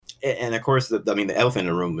and of course, the elephant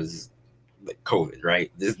in the room is like COVID,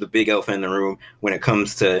 right? This is the big elephant in the room when it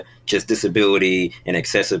comes to just disability and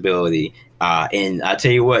accessibility. And I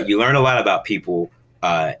tell you what, you learn a lot about people.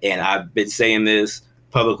 And I've been saying this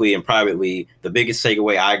publicly and privately. The biggest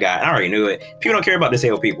takeaway I got, I already knew it. People don't care about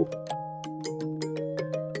disabled people.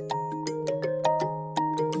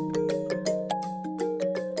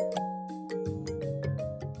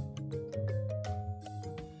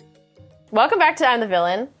 Welcome back to I'm the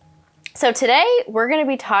Villain. So today we're going to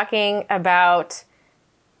be talking about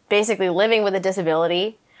basically living with a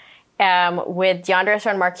disability with DeAndre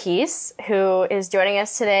Estrada Marquise, who is joining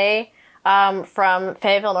us today from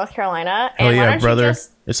Fayetteville, North Carolina. Hell yeah, brother.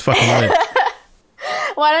 It's fucking lit.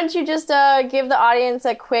 Why don't you just give the audience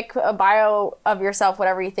a quick bio of yourself,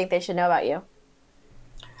 whatever you think they should know about you.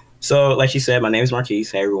 So, like she said, my name is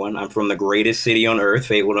Marquise. Hey, everyone. I'm from the greatest city on earth,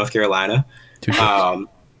 Fayetteville, North Carolina. 2-6.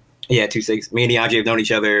 Yeah, 2-6. Me and DeAndre have known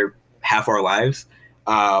each other half our lives.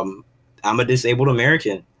 I'm a disabled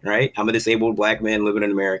American, right? I'm a disabled Black man living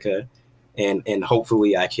in America, and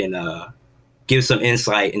hopefully I can give some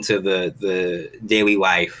insight into the daily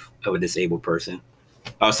life of a disabled person.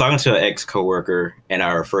 I was talking to an ex-coworker, and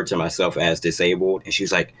I referred to myself as disabled, and she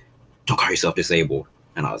was like, "Don't call yourself disabled."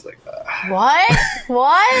 And I was like, What?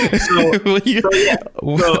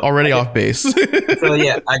 Already off base. So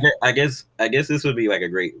yeah, I guess this would be like a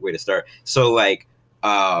great way to start. So like,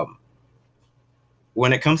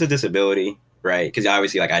 when it comes to disability, right? Because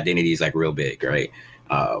obviously like identity is like real big, right?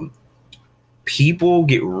 People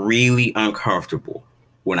get really uncomfortable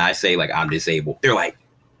when I say like I'm disabled. They're like,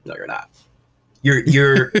 "No, you're not.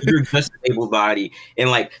 You're just an able body." And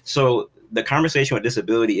like, so the conversation with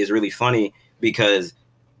disability is really funny because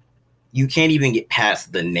you can't even get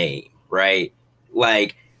past the name, right?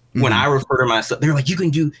 Like when I refer to myself, they're like, you can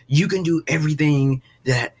do everything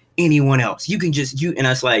that anyone else. You can just and I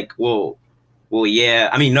was like, well, yeah.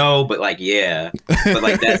 I mean, no, but like, yeah, but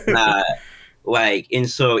like that's not like. And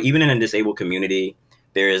so even in a disabled community,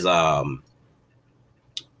 there's what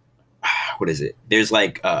is it? There's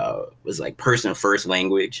like was like person first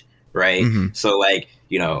language, right? Mm-hmm. So like,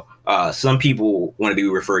 some people want to be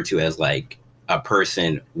referred to as like a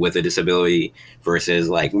person with a disability versus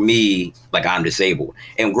like me, like I'm disabled.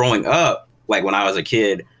 And growing up, like when I was a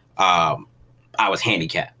kid, I was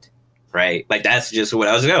handicapped, right? Like that's just what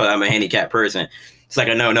I was. I'm a handicapped person. It's like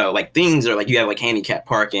a no. Like things are like you have like handicap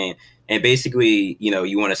parking, and basically,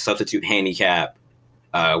 you want to substitute handicap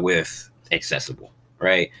with accessible,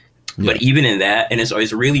 right? Yeah. But even in that, and it's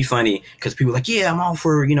really funny because people are like, yeah, I'm all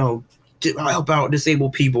for to help out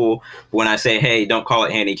disabled people. When I say, hey, don't call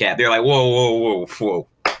it handicap, they're like, whoa.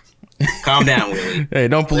 Calm down, Willie. Hey,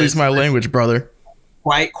 don't police my language, brother.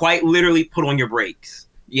 Quite literally put on your brakes.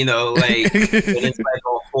 Like, and it's like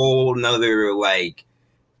a whole nother, like,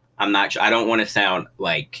 I don't want to sound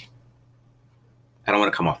like, I don't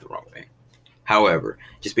want to come off the wrong way. However,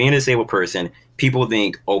 just being a disabled person, people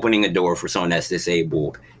think opening a door for someone that's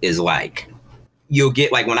disabled is like, you'll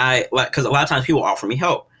get like because a lot of times people offer me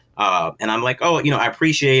help. And I'm like, oh, I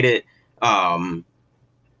appreciate it. I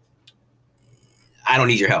don't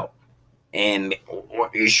need your help. And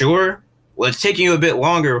you sure? Well, it's taking you a bit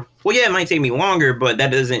longer. Well, yeah, it might take me longer, but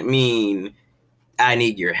that doesn't mean I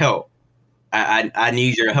need your help. I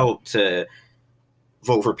need your help to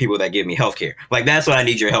vote for people that give me healthcare. Like that's what I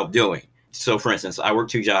need your help doing. So, for instance, I work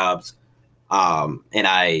 2 jobs, and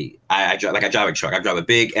I drive a truck. I drive a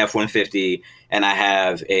big F-150, and I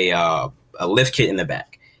have a lift kit in the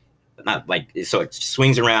back. Not like so it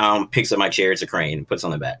swings around, picks up my chair. It's a crane, and puts it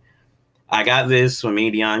on the back. I got this when me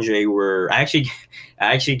and DeAndre were. I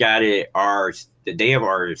actually got it the day of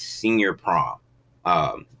our senior prom.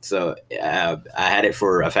 So I've had it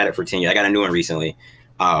for 10 years. I got a new one recently,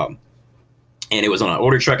 and it was on an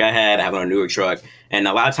older truck I have on a newer truck. And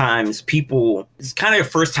a lot of times people, it's kind of their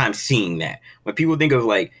first time seeing that. When people think of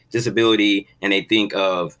like disability and they think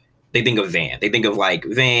of van. They think of like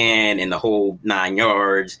van and the whole 9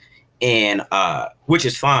 yards. And which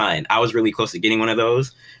is fine. I was really close to getting one of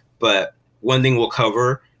those. But one thing we'll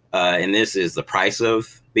cover, and this is the price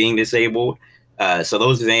of being disabled. So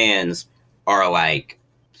those vans are like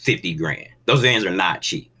 $50,000. Those vans are not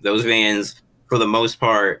cheap. Those vans, for the most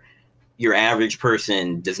part, your average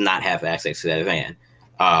person does not have access to that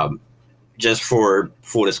van. Just for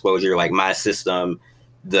full disclosure, like my system,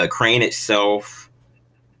 the crane itself,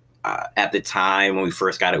 at the time when we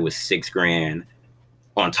first got it was $6,000.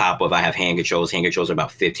 On top of, I have hand controls. Hand controls are about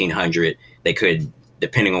 $1,500. They could,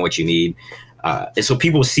 depending on what you need. And so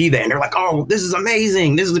people see that and they're like, "Oh, this is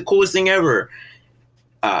amazing! This is the coolest thing ever!"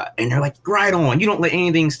 And they're like, "Right on! You don't let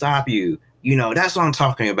anything stop you. That's what I'm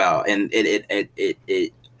talking about." And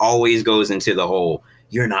it always goes into the whole,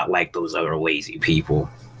 you're not like those other lazy people.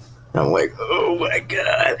 And I'm like, oh my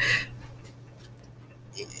God.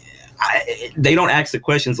 They don't ask the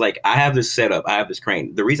questions like, I have this setup, I have this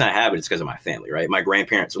crane. The reason I have it is because of my family, right? My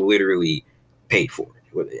grandparents literally paid for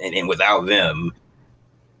it. And without them,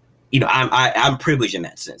 I'm privileged in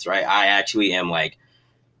that sense, right? I actually am like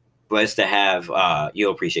blessed to have,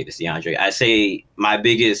 you'll appreciate this, DeAndre. I say my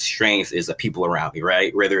biggest strength is the people around me,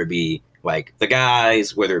 right? Whether it be like the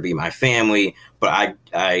guys, whether it be my family, but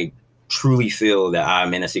I truly feel that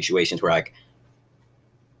I'm in a situation where like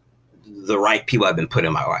the right people have been put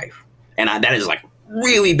in my life. And that is like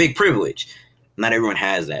really big privilege. Not everyone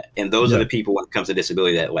has that. And those are the people when it comes to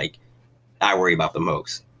disability that like I worry about the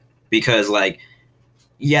most. Because like,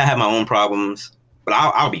 I have my own problems, but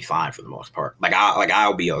I'll be fine for the most part.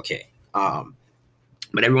 I'll be okay.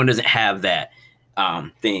 But everyone doesn't have that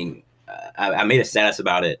thing. I made a status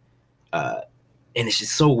about it. And it's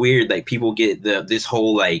just so weird. Like people get this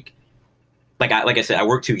whole like I said, I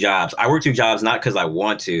work 2 jobs. I work 2 jobs not because I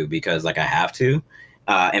want to, because like I have to.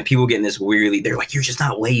 And people getting this weirdly, they're like, you're just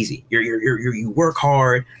not lazy. You work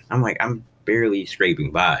hard. I'm like, I'm barely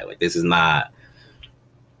scraping by. Like this is not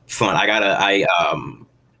fun.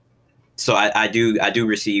 So I do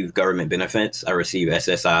receive government benefits. I receive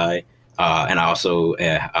SSI, and I also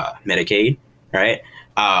Medicaid. Right.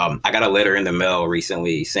 I got a letter in the mail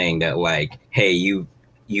recently saying that like, hey, you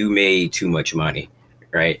made too much money.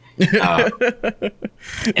 Right. Do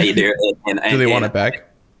they want it back?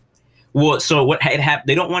 Well, so what had happened?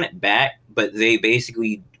 They don't want it back, but they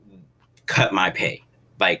basically cut my pay.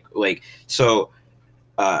 So.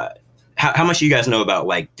 How much do you guys know about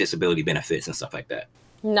like disability benefits and stuff like that?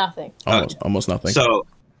 Nothing. Almost nothing. So,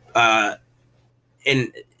 and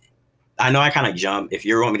I know I kind of jump. If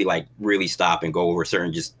you want me to like really stop and go over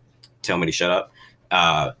certain, just tell me to shut up.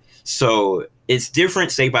 So it's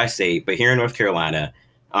different state by state, but here in North Carolina,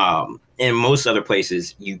 in most other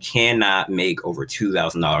places, you cannot make over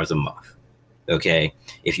 $2,000 a month. Okay,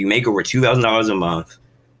 if you make over $2,000 a month,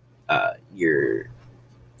 your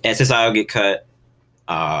SSI will get cut.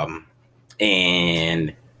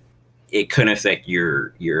 And it couldn't affect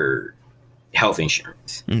your health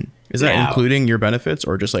insurance. Is that including your benefits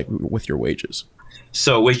or just like with your wages?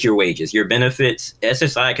 So with your wages, your benefits,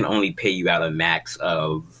 SSI can only pay you out a max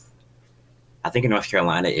of, I think in North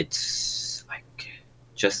Carolina, it's like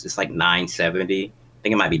 $970. I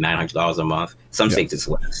think it might be $900 a month. Some states it's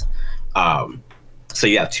less. So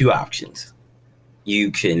you have 2 options. You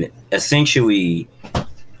can essentially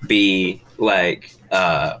be like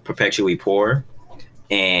perpetually poor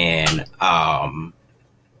and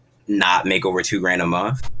not make over $2,000 a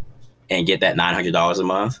month and get that $900 a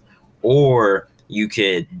month, or you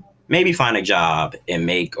could maybe find a job and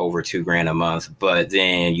make over $2,000 a month, but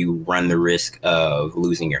then you run the risk of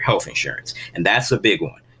losing your health insurance, and that's a big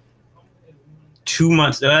one. 2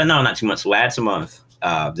 months, not 2 months, last month,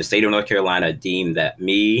 the state of North Carolina deemed that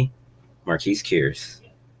me, Marquise Kears,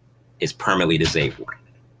 is permanently disabled.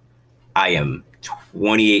 I am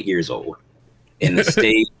 28 years old. And the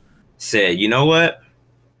state said, you know what?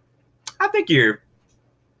 I think he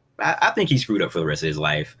screwed up for the rest of his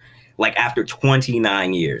life. Like after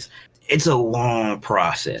 29 years. It's a long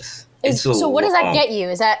process. So what does that get you?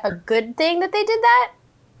 Is that a good thing that they did that?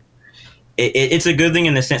 It's a good thing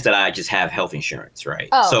in the sense that I just have health insurance, right?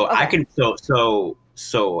 Oh, so okay. I can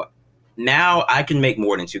so now I can make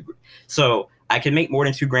more than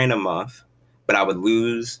 $2,000 a month, but I would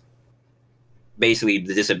lose basically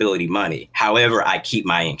the disability money. However, I keep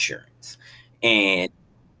my insurance. And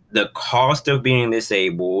the cost of being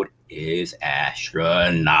disabled is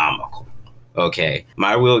astronomical. Okay.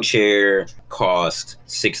 My wheelchair cost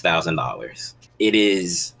 $6,000. It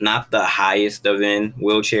is not the highest of end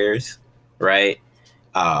wheelchairs, right?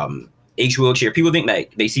 Each wheelchair, people think that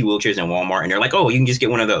they see wheelchairs in Walmart and they're like, oh, you can just get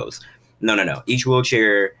one of those. No. Each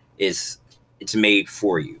wheelchair it's made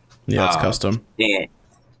for you. Yeah, it's custom. And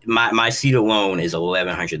my seat alone is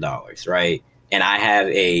 $1,100, right? And I have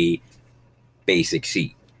a basic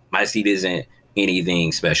seat. My seat isn't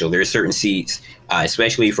anything special. There's certain seats,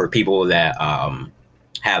 especially for people that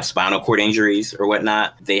have spinal cord injuries or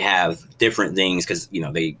whatnot. They have different things because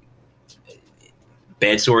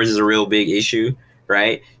bed sores is a real big issue,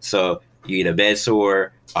 right? So you get a bed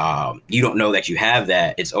sore. You don't know that you have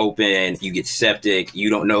that. It's open. You get septic. You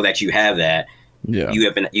don't know that you have that. Yeah. You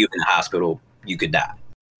have been in the hospital. You could die.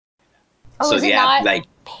 Oh, so is it not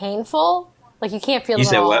painful? Like you can't feel them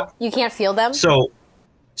at all? What? You can't feel them?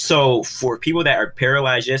 So for people that are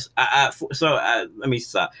paralyzed, yes. Let me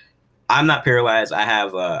stop. I'm not paralyzed. I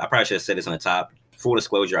have. I probably should have said this on the top. full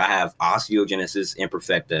disclosure, I have osteogenesis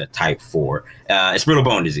imperfecta type 4. It's brittle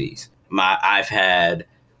bone disease. I've had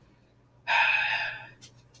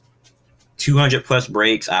 200 plus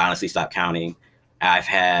breaks. I honestly stopped counting. I've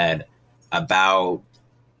had about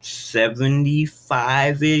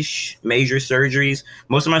 75-ish major surgeries.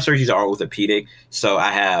 Most of my surgeries are orthopedic. So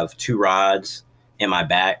I have 2 rods in my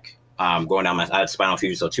back going down I had spinal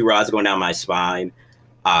fusion. So 2 rods going down my spine.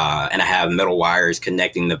 And I have metal wires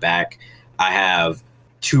connecting the back. I have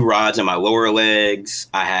 2 rods in my lower legs.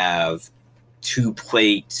 I have 2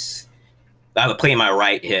 plates. I have a plate in my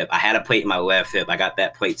right hip. I had a plate in my left hip. I got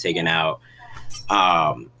that plate taken out.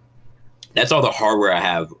 That's all the hardware I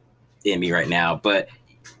have in me right now. But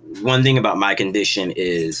one thing about my condition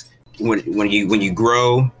is when you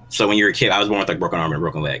grow. So when you're a kid, I was born with like broken arm and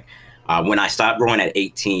broken leg. When I stopped growing at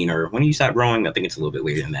 18, or when you stop growing, I think it's a little bit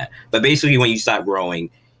later than that. But basically, when you stop growing,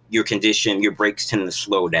 your breaks tend to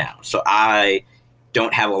slow down. So I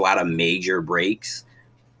don't have a lot of major breaks.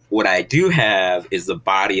 What I do have is the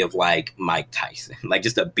body of like Mike Tyson, like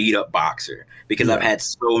just a beat up boxer, because I've had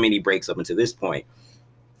so many breaks up until this point.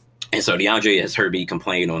 And so DeAndre has heard me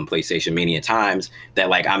complain on PlayStation many a times that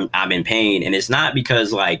like I'm in pain, and it's not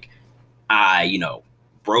because like I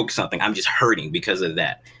broke something. I'm just hurting because of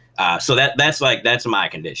that. So that's my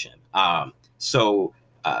condition. So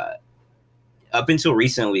up until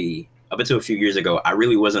recently, up until a few years ago, I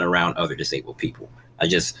really wasn't around other disabled people.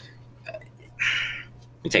 Let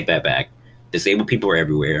me take that back. Disabled people are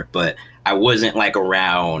everywhere, but I wasn't like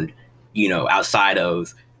around, outside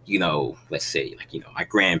of, let's say like, my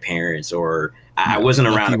grandparents, or I wasn't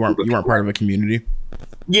around. You weren't part of a community.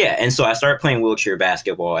 Yeah. And so I started playing wheelchair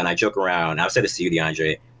basketball, and I joke around. I've said this to you,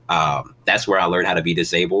 DeAndre. That's where I learned how to be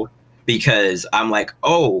disabled, because I'm like,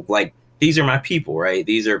 oh, like these are my people, right?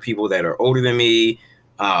 These are people that are older than me,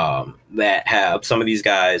 that have, some of these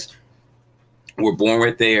guys were born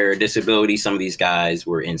with their disability. Some of these guys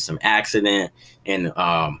were in some accident and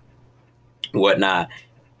whatnot.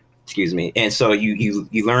 Excuse me. And so you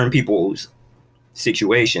learn people's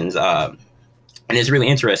situations. And it's really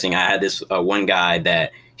interesting. I had this one guy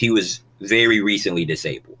that he was very recently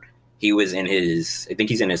disabled. He was I think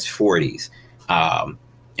he's in his 40s. And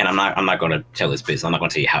I'm not going to tell his business. I'm not going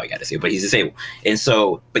to tell you how he got disabled, but he's disabled. And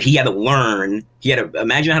so, but he had to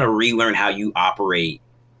imagine how to relearn how you operate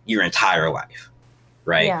your entire life.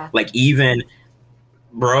 Right. Yeah. Like even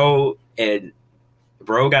bro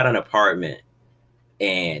got an apartment,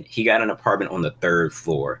 and he got an apartment on the 3rd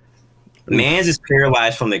floor. Man's is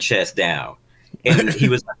paralyzed from the chest down. And he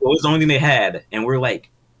was like, well, it was the only thing they had. And we're like,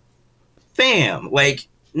 fam, like,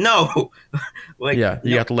 no. Like, yeah,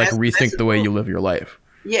 you have to like rethink the way you live your life.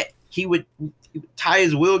 Yeah. He would tie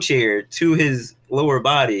his wheelchair to his lower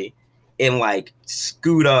body and like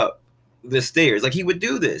scoot up the stairs. Like he would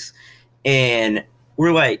do this. And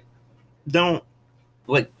we're like, don't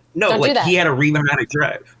do that. He had to relearn how to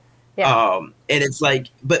drive. Yeah. And it's like,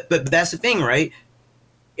 but that's the thing, right?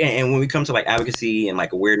 And when we come to like advocacy and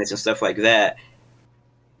like awareness and stuff like that,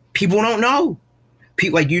 people don't know.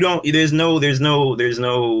 People like there's no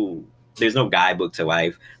guidebook to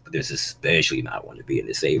life, but there's especially not one to being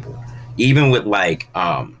disabled. Even with like,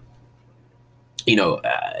 going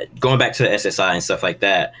back to the SSI and stuff like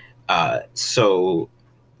that. So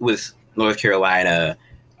with North Carolina,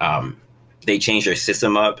 they changed their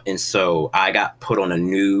system up, and so I got put on a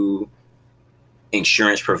new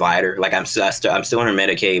insurance provider. Like I'm still under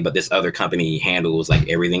Medicaid, but this other company handles like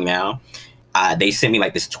everything now. They sent me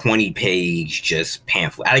like this 20-page just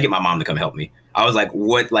pamphlet. I had to get my mom to come help me. I was like,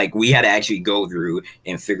 what? Like we had to actually go through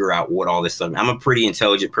and figure out what all this stuff. I'm a pretty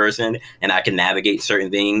intelligent person, and I can navigate certain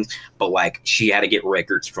things, but like she had to get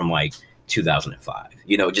records from like 2005.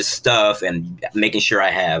 Just stuff, and making sure I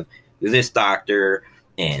have this doctor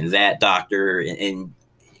and that doctor, and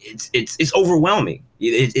it's overwhelming.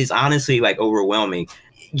 It's honestly like overwhelming.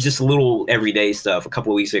 Just little everyday stuff. A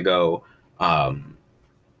couple of weeks ago,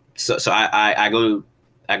 so I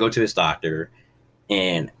go to this doctor,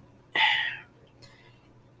 and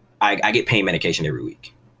I get pain medication every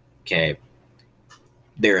week. Okay,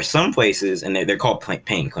 there are some places, and they're called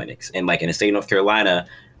pain clinics, and like in the state of North Carolina,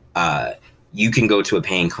 you can go to a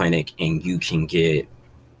pain clinic and you can get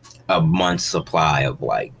a month's supply of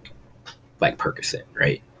like Percocet,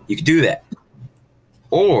 right? You can do that.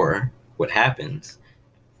 Or what happens,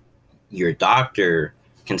 your doctor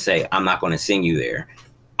can say, I'm not going to send you there.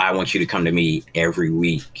 I want you to come to me every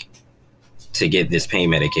week to get this pain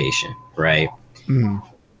medication, right? Mm.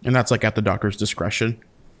 And that's like at the doctor's discretion.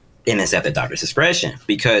 And it's at the doctor's discretion,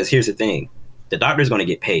 because here's the thing. The doctor's going to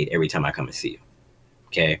get paid every time I come and see you.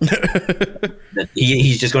 Okay.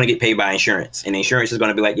 He's just going to get paid by insurance, and insurance is going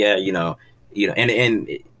to be like, yeah, and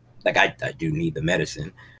like I do need the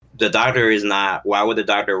medicine. The doctor is not. Why would the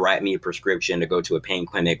doctor write me a prescription to go to a pain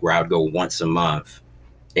clinic where I would go once a month,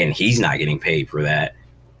 and he's not getting paid for that,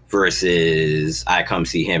 versus I come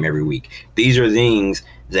see him every week? These are things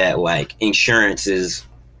that like insurance is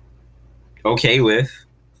okay with.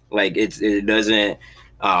 Like it doesn't.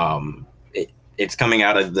 It's coming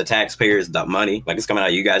out of the taxpayers' money. Like it's coming out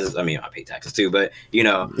of you guys. I mean, I pay taxes too, but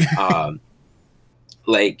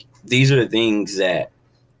like these are the things that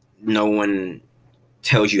no one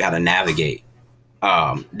tells you how to navigate.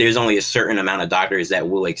 There's only a certain amount of doctors that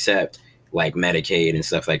will accept like Medicaid and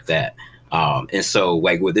stuff like that. And so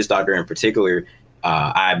like with this doctor in particular,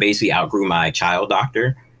 I basically outgrew my child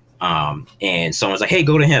doctor. And someone's like, hey,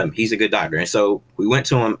 go to him. He's a good doctor. And so we went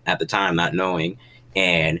to him at the time, not knowing,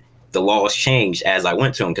 and the laws changed as I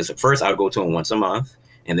went to him. Because at first I would go to him once a month.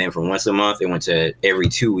 And then from once a month, it went to every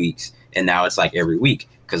 2 weeks. And now it's like every week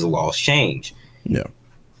because the laws change. Yeah.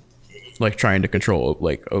 Like trying to control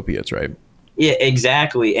like opiates, right? Yeah,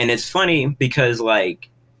 exactly. And it's funny because like,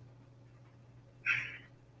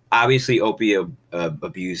 obviously opiate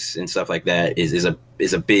abuse and stuff like that is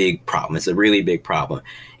a big problem. It's a really big problem.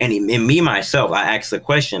 And in me, myself, I asked the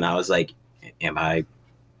question, I was like, am I,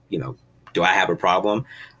 do I have a problem?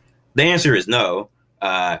 The answer is no.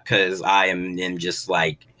 Cause I am in just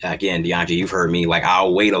like, again, DeAndre, you've heard me, like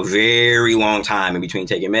I'll wait a very long time in between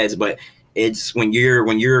taking meds, but it's when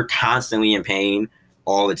you're constantly in pain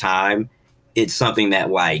all the time, it's something that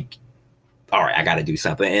like, all right, I got to do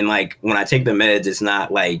something. And like when I take the meds, it's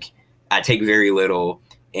not like I take very little,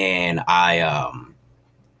 and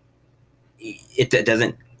it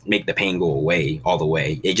doesn't make the pain go away all the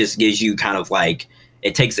way. It just gives you kind of like,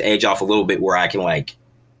 it takes the edge off a little bit where I can like,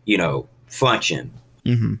 function.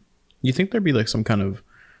 Mm-hmm. You think there'd be like some kind of,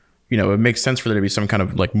 it makes sense for there to be some kind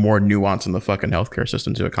of like more nuance in the fucking healthcare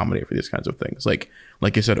system to accommodate for these kinds of things. Like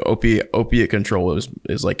you said, opiate control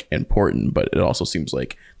is like important, but it also seems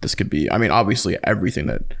like this could be, I mean, obviously everything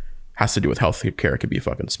that has to do with healthcare could be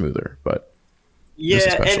fucking smoother, but yeah.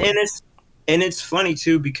 And it's funny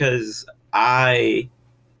too, because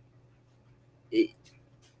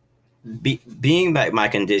being that my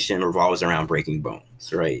condition revolves around breaking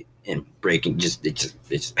bones, right? And breaking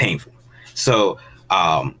it's painful. So,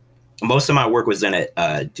 most of my work was done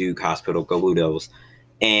at Duke Hospital, Go Blue Devils.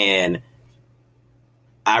 And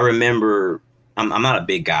I remember, I'm not a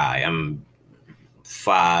big guy. I'm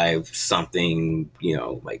 5 something,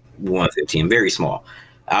 like 115, very small.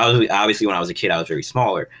 Obviously, when I was a kid, I was very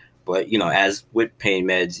smaller. But, as with pain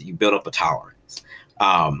meds, you build up a tolerance.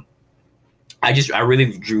 I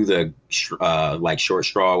really drew the like short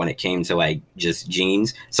straw when it came to like just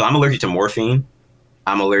genes. So I'm allergic to morphine.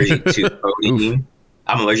 I'm allergic to codeine.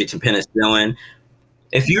 I'm allergic to penicillin.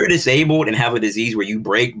 If you're disabled and have a disease where you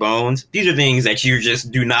break bones, these are things that you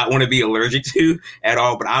just do not want to be allergic to at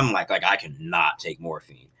all. But I'm like I cannot take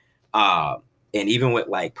morphine. And even with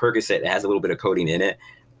like Percocet, it has a little bit of codeine in it.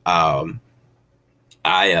 I'll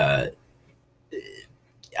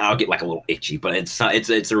get like a little itchy, but it's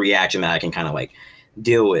a reaction that I can kind of like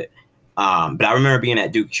deal with. But I remember being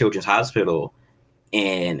at Duke Children's Hospital,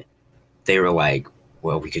 and they were like,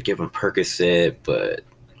 well, we could give him Percocet, but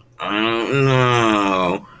I don't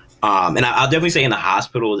know. And I'll definitely say in the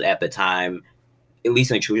hospitals at the time, at least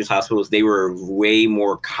in the children's hospitals, they were way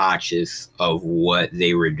more conscious of what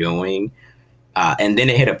they were doing. And then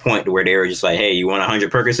it hit a point where they were just like, hey, you want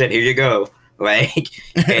 100 Percocet? Here you go. Like,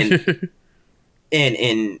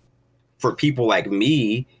 and for people like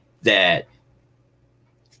me that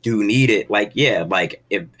do need it, like, yeah, like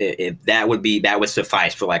if that would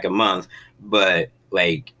suffice for like a month. But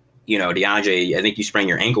like, DeAndre, I think you sprained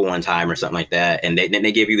your ankle one time or something like that, and then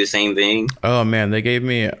they gave you the same thing. Oh man, they gave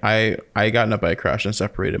me, I got in a bike crash and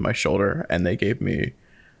separated my shoulder, and they gave me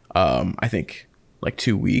I think like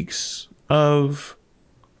 2 weeks of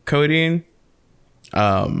codeine,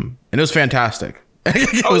 and it was fantastic.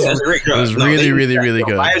 It was really good.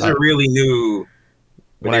 Pfizer really knew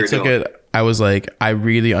when I took it. I was like, I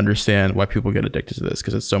really understand why people get addicted to this,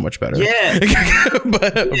 because it's so much better. Yeah,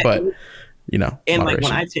 but and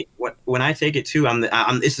moderation. Like when I take it too, I'm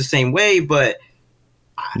it's the same way. But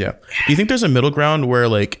yeah, do you think there's a middle ground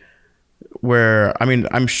where I mean,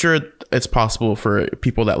 I'm sure it's possible for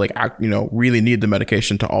people that like really need the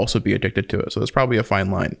medication to also be addicted to it. So there's probably a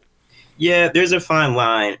fine line. Yeah, there's a fine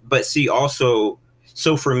line, but see, also,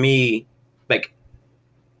 so for me, like,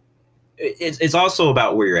 it's also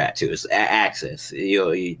about where you're at too. It's access.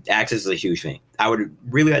 Access is a huge thing. I would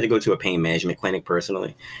really like to go to a pain management clinic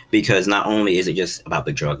personally, because not only is it just about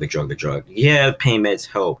the drug. Yeah, pain meds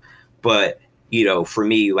help, but for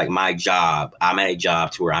me, like my job, I'm at a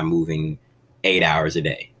job to where I'm moving 8 hours a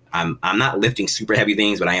day. I'm not lifting super heavy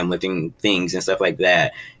things, but I am lifting things and stuff like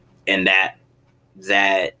that. And that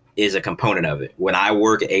is a component of it. When I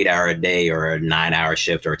work an 8 hour a day or a 9 hour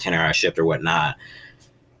shift or a 10 hour shift or whatnot,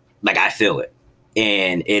 like I feel it.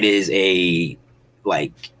 And it is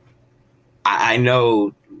I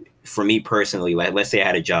know for me personally, like let's say I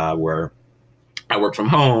had a job where I work from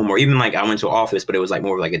home, or even like I went to an office, but it was like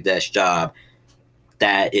more of like a desk job.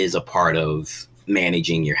 That is a part of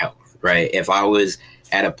managing your health, right? If I was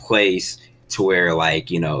at a place to where like,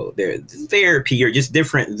 there's therapy or just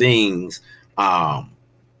different things,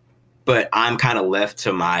 but I'm kind of left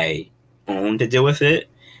to my own to deal with it.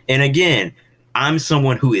 And again, I'm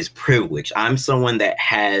someone who is privileged. I'm someone that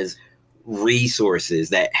has resources,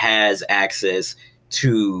 that has access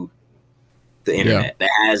to the internet, that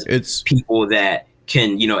has people that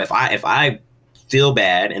can, if I feel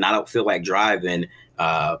bad and I don't feel like driving,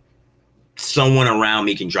 someone around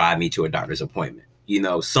me can drive me to a doctor's appointment.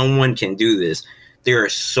 Someone can do this. There are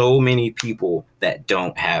so many people that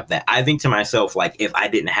don't have that. I think to myself, like, if I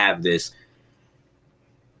didn't have this,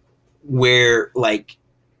 where would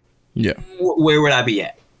I be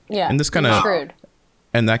at? Yeah. And this kind of screwed.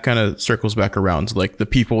 And that kind of circles back around to like the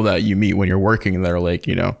people that you meet when you're working and they're like,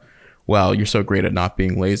 wow, you're so great at not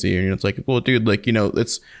being lazy. And it's like, well, dude, like,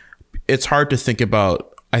 it's hard to think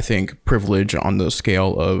about, I think, privilege on the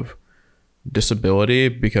scale of disability,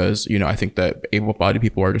 because, I think that able-bodied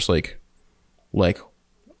people are just like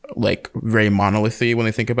very monolithy when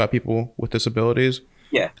they think about people with disabilities.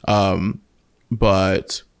 Yeah.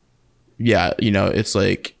 But yeah, it's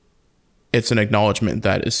like, it's an acknowledgement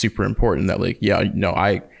that is super important that like, yeah,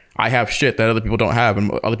 I have shit that other people don't have, and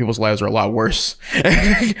other people's lives are a lot worse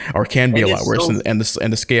or can be a lot worse. And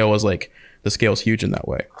the scale is like, the scale is huge in that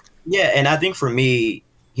way. Yeah. And I think for me,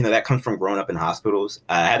 that comes from growing up in hospitals.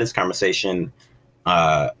 I had this conversation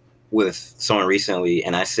with someone recently,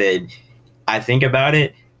 and I said, I think about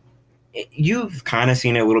it. You've kind of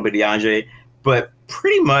seen it a little bit, DeAndre, but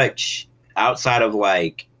pretty much outside of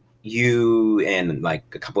like you and like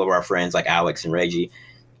a couple of our friends like Alex and Reggie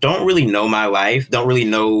don't really know my life, don't really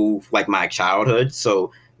know like my childhood.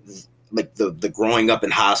 So like the growing up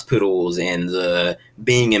in hospitals and the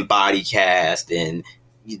being in body cast and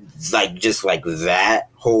like just like that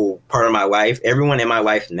whole part of my life, everyone in my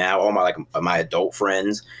life now, all my adult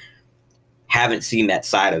friends haven't seen that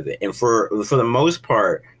side of it. And for the most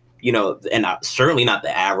part, and certainly not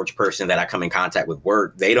the average person that I come in contact with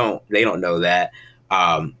work, they don't know that.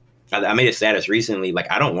 I made a status recently, like,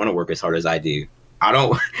 I don't want to work as hard as I do. I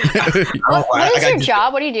don't. What is your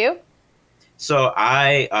job? What do you do? So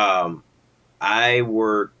I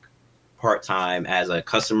work part-time as a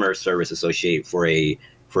customer service associate for a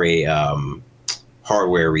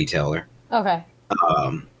hardware retailer. Okay.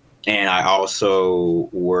 And I also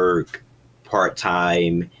work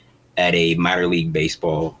part-time at a minor league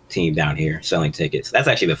baseball team down here selling tickets. That's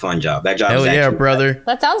actually the fun job. That job Hell is yeah, actually brother.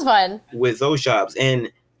 That sounds fun. With those jobs, and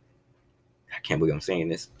I can't believe I'm saying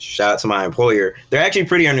this. Shout out to my employer. They're actually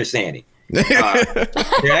pretty understanding.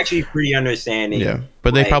 They're actually pretty understanding. Yeah,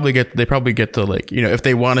 but they probably get to like, if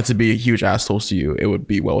they wanted to be huge assholes to you, it would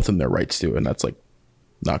be well within their rights to, and that's like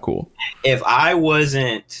not cool. If I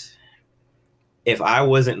wasn't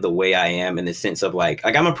the way I am, in the sense of like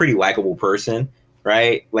I'm a pretty likable person,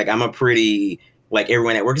 right? Like I'm a pretty, like,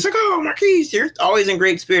 everyone at work is like, oh, Marquise, you're always in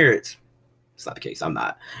great spirits. It's not the case. I'm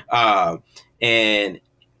not. And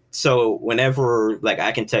so whenever like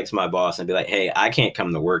I can text my boss and be like, hey, I can't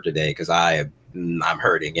come to work today because I'm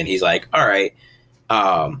hurting. And he's like, all right.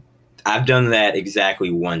 I've done that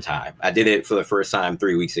exactly one time. I did it for the first time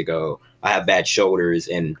 3 weeks ago. I have bad shoulders,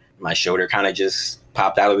 and my shoulder kind of just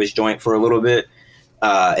popped out of its joint for a little bit.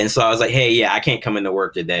 And so I was like, hey, yeah, I can't come into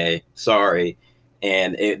work today. Sorry.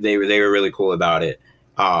 And they were really cool about it.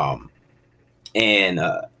 My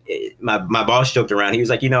boss joked around. He was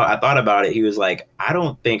like, I thought about it. He was like, I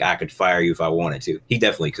don't think I could fire you if I wanted to. He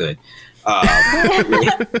definitely could.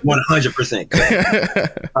 100%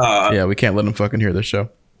 could. Yeah, we can't let him fucking hear this show.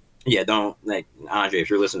 Yeah, don't, like, Andre, if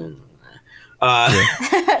you're listening.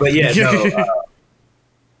 But yeah, no.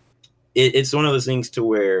 It's one of those things to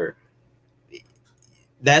where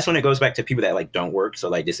that's when it goes back to people that like don't work. So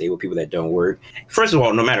like disabled people that don't work. First of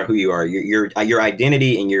all, no matter who you are, your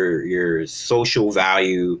identity and your social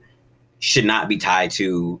value should not be tied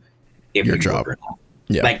to if your you job. work or not.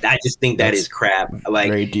 Yeah. Like I just think that is crap. Like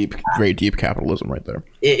very deep capitalism right there.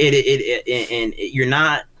 And you're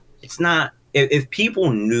not. It's not. If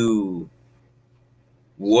people knew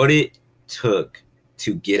what it took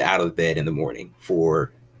to get out of bed in the morning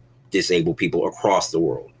for disabled people across the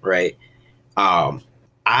world, right? I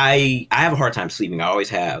have a hard time sleeping. I always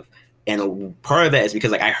have. and part of that is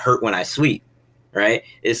because like I hurt when I sleep, right?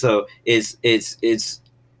 And so it's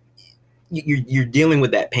you're dealing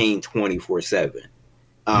with that pain 24/7,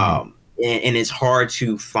 and it's hard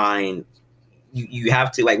to find. You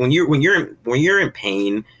have to, like, when you're in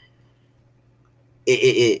pain,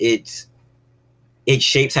 it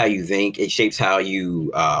shapes how you think. It shapes how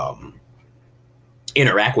you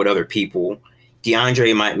interact with other people.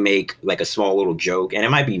 DeAndre might make like a small little joke, and it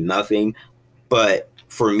might be nothing, but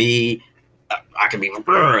for me, I can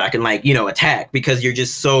like, attack, because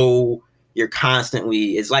you're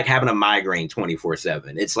constantly, it's like having a migraine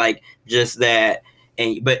 24/7. It's like just that.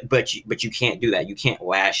 And but you can't do that. You can't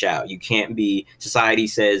lash out. You can't be. Society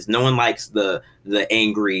says no one likes the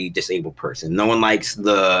angry disabled person. No one likes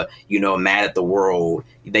the mad at the world.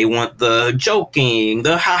 They want the joking,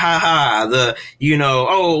 the ha ha ha, the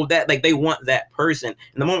oh, that, like, they want that person.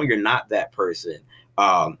 And the moment you're not that person,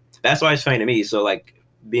 that's why it's funny to me. So like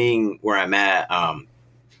being where I'm at,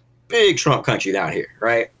 big Trump country down here,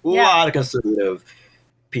 right? A lot of conservative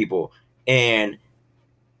people, and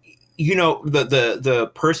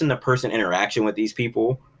the person-to-person interaction with these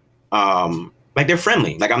people, like, they're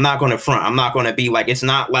friendly. Like, I'm not going to front. I'm not going to be like, it's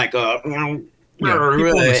not like people in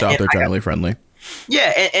the South are generally friendly.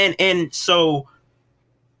 Yeah, and so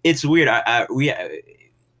it's weird. We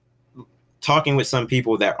talking with some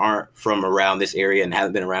people that aren't from around this area and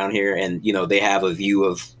haven't been around here, and they have a view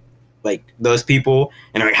of like those people,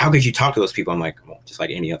 and they're like, how could you talk to those people? I'm like, well, just like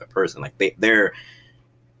any other person. Like they're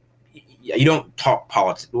you don't talk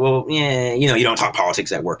politics. Well, yeah, you don't talk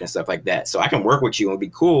politics at work and stuff like that. So I can work with you and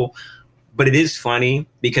be cool. But it is funny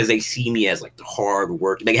because they see me as like the hard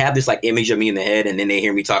work. They have this like image of me in the head, and then they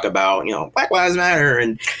hear me talk about, Black Lives Matter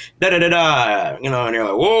and da da da da, and they're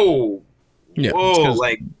like, whoa, yeah, whoa,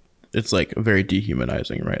 like it's like very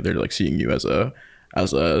dehumanizing, right? They're like seeing you as a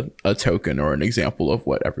token or an example of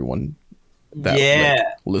what everyone that like,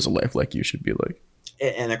 lives a life like you should be like.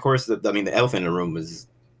 And of course, the elephant in the room is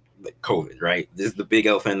like COVID, right? This is the big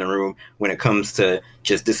elephant in the room when it comes to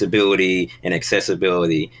just disability and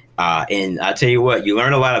accessibility. And I tell you what, you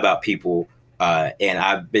learn a lot about people. And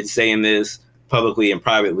I've been saying this publicly and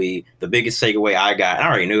privately. The biggest takeaway I got, and I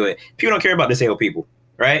already knew it, people don't care about disabled people,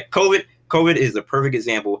 right? COVID is the perfect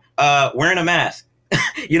example. Wearing a mask,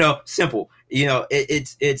 simple.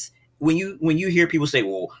 It's when you hear people say,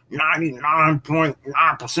 well,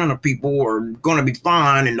 99.9% of people are going to be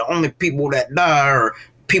fine, and the only people that die are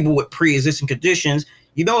people with pre-existing conditions.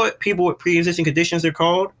 You know what people with pre-existing conditions are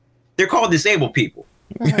called? They're called disabled people.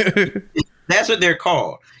 That's what they're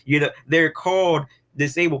called. They're called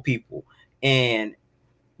disabled people. And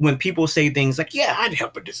when people say things like, yeah, I'd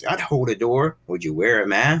hold a door. Would you wear a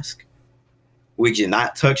mask? Would you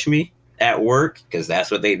not touch me at work? Because that's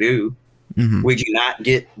what they do. Mm-hmm. Would you not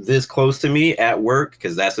get this close to me at work?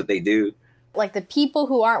 Because that's what they do. Like, the people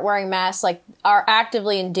who aren't wearing masks, like, are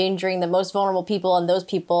actively endangering the most vulnerable people, and those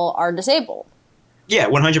people are disabled. Yeah,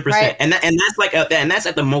 100%. Right? And that's like, and that's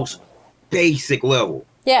at the most basic level.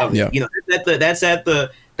 Yeah. That's at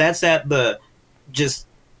the just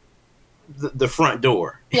the front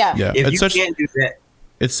door. Yeah. If you can't do that,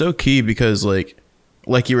 it's so key because like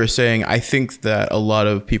you were saying, I think that a lot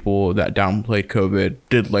of people that downplayed COVID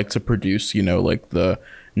did like to produce, like the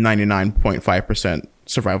 99.5%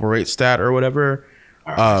 survival rate stat or whatever.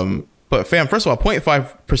 But fam, first of all,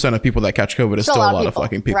 0.5% of people that catch COVID is still a lot of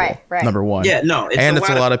fucking people. Right. Number one. Yeah, no. It's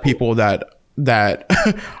a lot of people that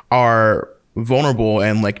are vulnerable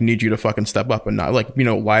and like need you to fucking step up and not like,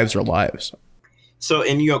 lives are lives. So,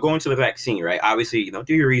 and going to the vaccine, right? Obviously,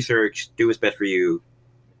 do your research, do what's best for you.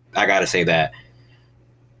 I got to say that.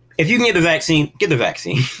 If you can get the vaccine, get the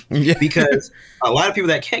vaccine. Yeah. Because a lot of people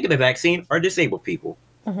that can't get the vaccine are disabled people.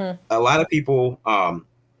 Mm-hmm. A lot of people,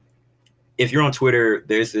 if you're on Twitter,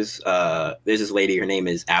 there's this lady, her name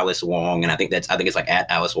is Alice Wong, and I think it's like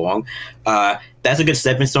at Alice Wong. That's a good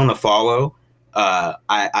stepping stone to follow.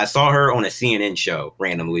 I saw her on a CNN show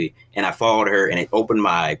randomly, and I followed her, and it opened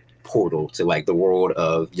my portal to like the world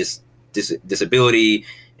of just disability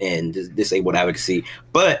and disabled advocacy.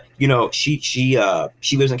 But she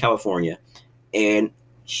lives in California, and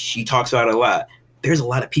she talks about it a lot. There's a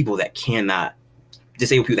lot of people that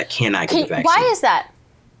disabled people that cannot get the vaccine. Why is that?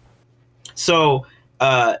 So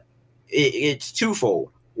it's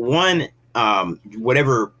twofold. One,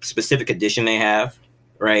 whatever specific condition they have,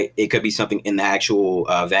 right? It could be something in the actual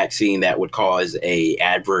vaccine that would cause a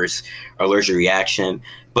adverse allergic reaction.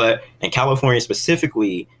 But in California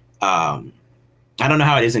specifically, I don't know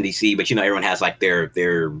how it is in DC, but everyone has like their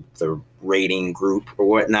rating group or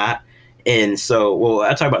whatnot. And so,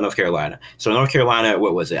 I'll talk about North Carolina. So North Carolina,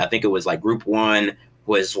 what was it? I think it was like group 1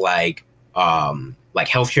 was like like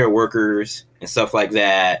healthcare workers and stuff like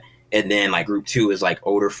that. And then like group 2 is like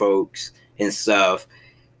older folks and stuff.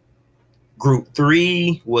 Group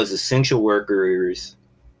 3 was essential workers.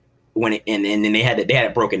 And then they had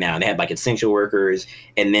it broken down. They had like essential workers,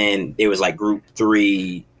 and then it was like group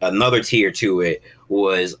 3, another tier to it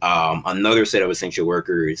was another set of essential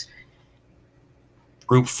workers.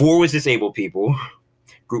 Group 4 was disabled people.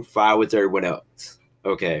 Group 5 was everyone else.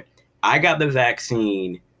 Okay. I got the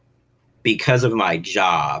vaccine because of my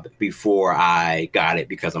job before I got it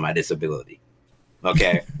because of my disability.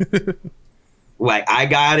 Okay. Like, I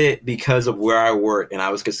got it because of where I work, and I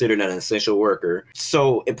was considered an essential worker.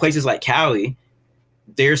 So in places like Cali,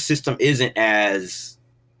 their system isn't as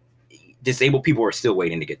disabled people are still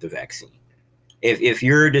waiting to get the vaccine. If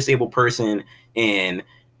you're a disabled person in,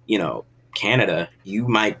 Canada, you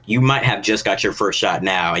might have just got your first shot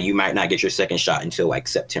now, and you might not get your second shot until like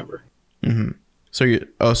September. Mm-hmm.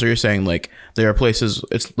 So you're saying like there are places,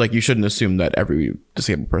 it's like you shouldn't assume that every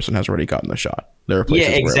disabled person has already gotten the shot. There are places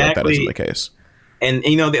where like, that isn't the case. And,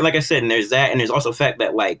 like I said, and there's that, and there's also the fact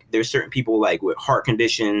that, like, there's certain people, like, with heart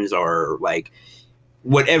conditions or, like,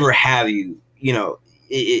 whatever have you, for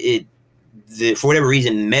whatever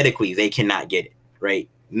reason, medically, they cannot get it, right?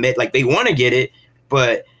 Like, they want to get it,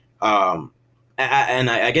 but,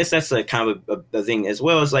 I guess that's a kind of a thing as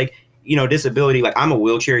well as, like, disability. Like, I'm a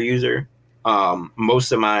wheelchair user.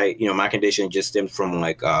 Most of my, my condition just stems from,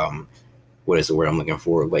 like, what is the word I'm looking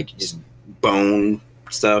for? Like, just bone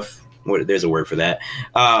stuff. There's a word for that.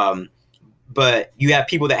 But you have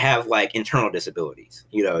people that have like internal disabilities.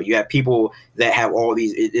 You have people that have all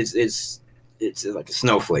these. It's like a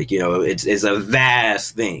snowflake. It's a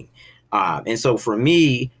vast thing. And so for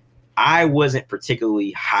me, I wasn't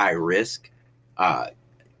particularly high risk,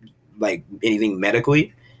 like anything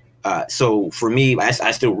medically. So for me, I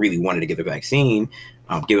still really wanted to get the vaccine,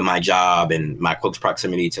 given my job and my close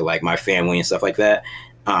proximity to like my family and stuff like that.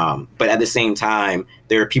 But at the same time,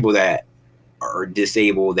 there are people that are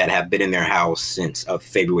disabled that have been in their house since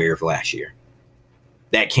February of last year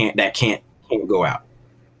that can't go out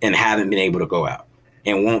and haven't been able to go out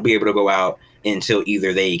and won't be able to go out until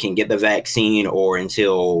either they can get the vaccine or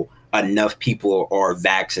until enough people are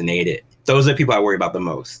vaccinated. Those are the people I worry about the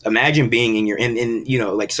most. Imagine being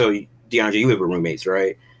so DeAndre, you live with roommates,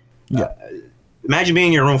 right? Yeah. Imagine being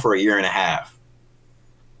in your room for a year and a half.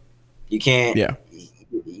 You can't. Yeah.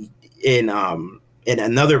 And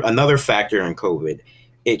another factor in COVID,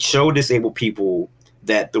 it showed disabled people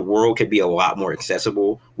that the world could be a lot more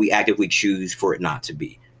accessible. We actively choose for it not to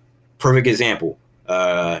be. Perfect example,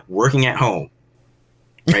 working at home.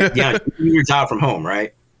 Right? Yeah, you do your job from home,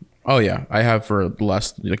 right? Oh yeah, I have for the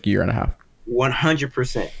last like year and a half.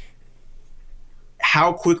 100%.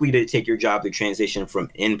 How quickly did it take your job to transition from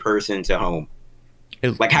in person to home?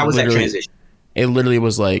 How was that transition? It literally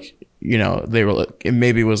was like, they were like, it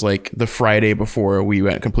maybe was like the Friday before we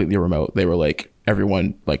went completely remote. They were like,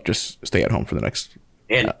 everyone like just stay at home for the next.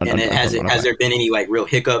 And has there been any like real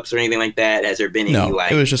hiccups or anything like that? Has there been any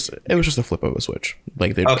it was just a flip of a switch.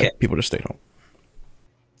 Like people just stayed home.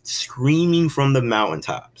 Screaming from the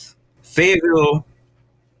mountaintops. Fayetteville,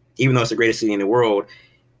 even though it's the greatest city in the world,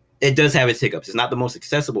 it does have its hiccups. It's not the most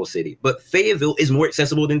accessible city, but Fayetteville is more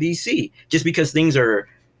accessible than DC just because things are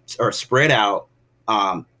spread out.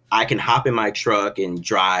 I can hop in my truck and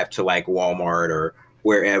drive to like Walmart or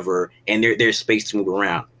wherever, and there's space to move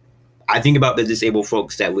around. I think about the disabled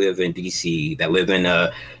folks that live in DC, that live in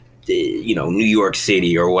New York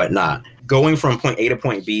City or whatnot. Going from point A to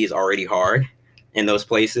point B is already hard in those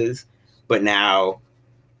places, but now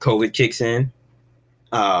COVID kicks in.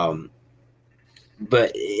 So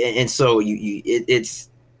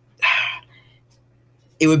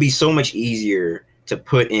it would be so much easier to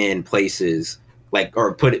put in places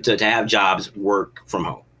to have jobs work from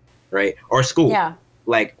home, right? Or school. Yeah.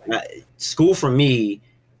 School for me,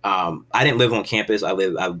 I didn't live on campus. I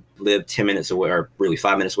lived 10 minutes away, or really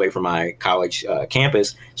 5 minutes away from my college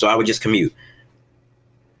campus. So I would just commute.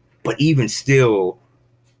 But even still,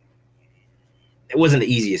 it wasn't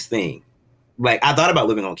the easiest thing. Like, I thought about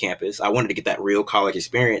living on campus. I wanted to get that real college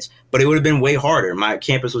experience, but it would have been way harder. My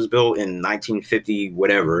campus was built in 1950,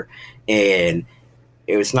 whatever. And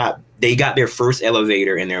it was not, they got their first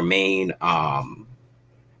elevator in their main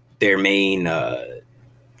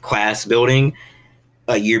class building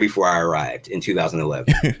a year before I arrived in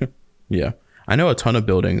 2011. Yeah. I know a ton of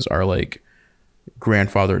buildings are like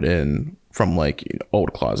grandfathered in from like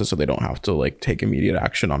old closets, so they don't have to like take immediate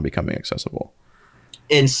action on becoming accessible.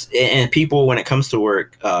 And people, when it comes to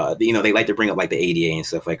work, they like to bring up like the ADA and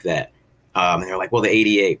stuff like that. And they're like, well, the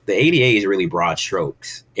ADA is really broad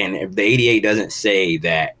strokes. And if the ADA doesn't say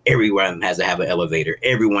that everyone has to have an elevator,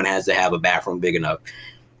 everyone has to have a bathroom big enough.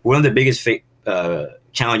 One of the biggest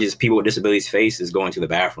challenges people with disabilities face is going to the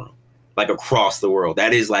bathroom, like across the world.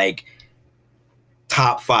 That is like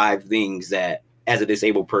top 5 things that as a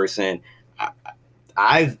disabled person, me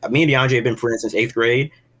and DeAndre have been friends since 8th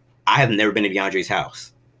grade. I have never been to DeAndre's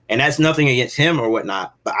house. And that's nothing against him or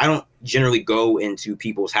whatnot, but I don't generally go into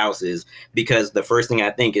people's houses because the first thing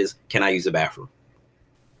I think is, can I use the bathroom?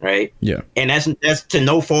 Right? Yeah. And that's to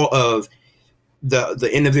no fault of the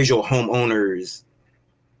individual homeowners.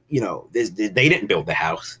 You know, they didn't build the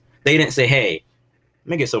house. They didn't say, hey,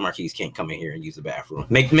 make it so Marquise can't come in here and use the bathroom.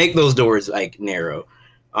 Make those doors like narrow.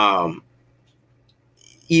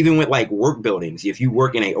 Even with like work buildings, if you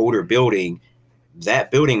work in an older building,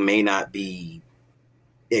 that building may not be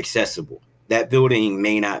accessible. That building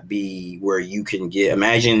may not be where you can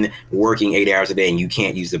imagine working 8 hours a day and you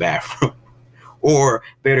can't use the bathroom. Or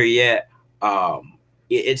better yet,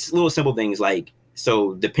 it's little simple things like,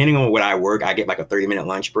 so depending on what I work, I get like a 30-minute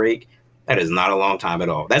lunch break. That is not a long time at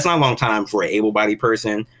all. That's not a long time for an able-bodied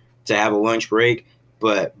person to have a lunch break.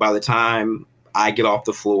 But by the time I get off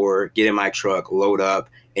the floor, get in my truck, load up,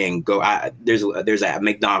 and go, there's a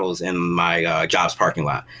McDonald's in my job's parking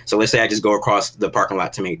lot. So let's say I just go across the parking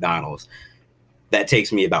lot to McDonald's. That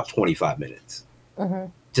takes me about 25 minutes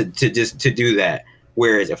to do that.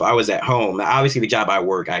 Whereas if I was at home, now obviously the job I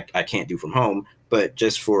work, I can't do from home. But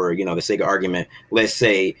just for, the sake of argument, let's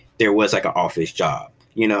say there was like an office job,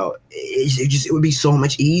 it would be so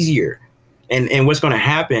much easier. And what's going to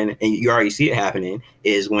happen, and you already see it happening,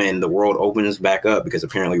 is when the world opens back up, because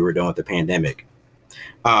apparently we're done with the pandemic,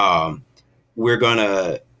 we're going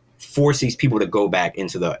to force these people to go back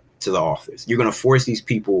into the office. You're going to force these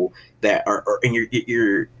people that are and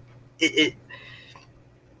it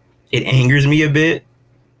angers me a bit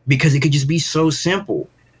because it could just be so simple.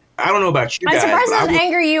 I don't know about you guys. I'm surprised it doesn't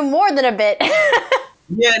anger you more than a bit.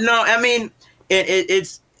 Yeah, no, I mean,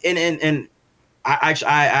 it's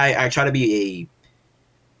I try to be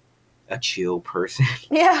a chill person.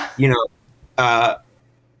 Yeah.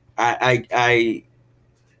 I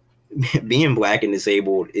being Black and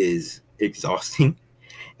disabled is exhausting.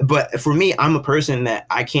 But for me, I'm a person that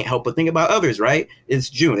I can't help but think about others, right? It's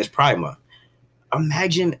June, it's Pride Month.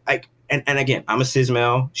 Imagine and again, I'm a cis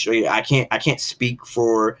male. I can't speak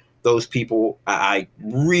for those people. I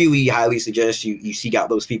really highly suggest you seek out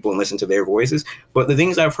those people and listen to their voices. But the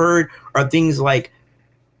things I've heard are things like,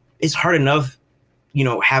 it's hard enough,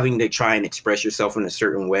 having to try and express yourself in a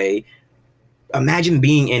certain way. Imagine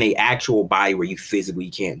being in an actual body where you physically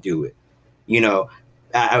can't do it.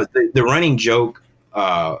 The running joke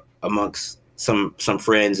amongst some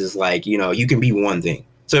friends is like, you can be one thing.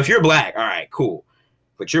 So if you're Black, all right, cool.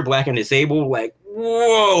 But you're Black and disabled, like,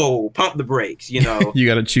 whoa, pump the brakes, You got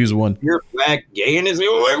to choose one. You're Black, gay, and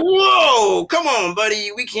disabled, like, whoa, come on,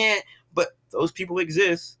 buddy, we can't. But those people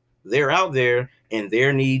exist. They're out there, and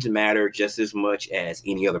their needs matter just as much as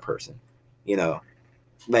any other person.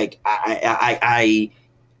 Like I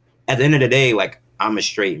at the end of the day, like, I'm a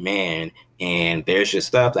straight man, and there's just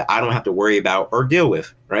stuff that I don't have to worry about or deal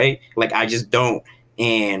with, right? Like, I just don't.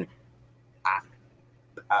 And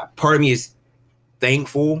part of me is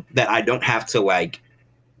thankful that I don't have to, like,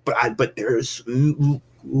 but there's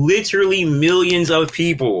literally millions of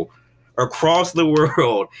people across the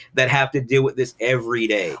world that have to deal with this every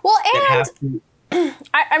day. Well, and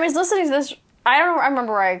I was listening to this. I don't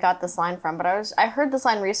remember where I got this line from, but I heard this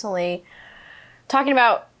line recently talking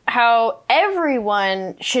about how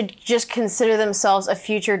everyone should just consider themselves a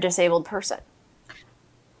future disabled person.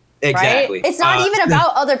 Exactly. Right? It's not even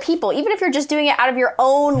about other people, even if you're just doing it out of your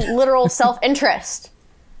own literal self-interest.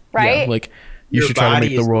 Right? Yeah, like, you should try to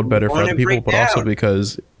make the world better for other people, but also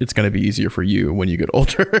because it's going to be easier for you when you get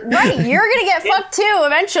older. Right. You're going to get fucked too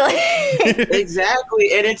eventually.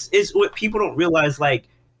 Exactly. And it's what people don't realize. Like,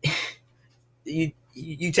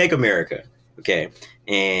 you take America, okay,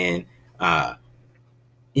 and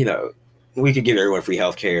we could give everyone free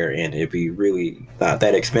healthcare, and it'd be really not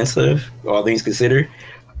that expensive, all things considered.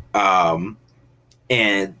 And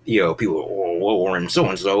people, or in so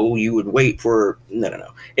and so, you would wait for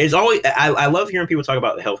no. It's always I love hearing people talk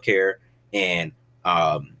about the healthcare, and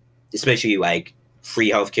especially like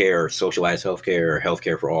free healthcare or socialized healthcare or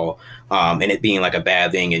healthcare for all, and it being like a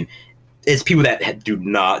bad thing. And it's people that do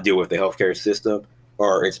not deal with the healthcare system,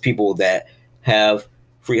 or it's people that have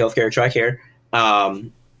free healthcare, TRICARE,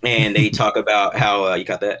 and they talk about how you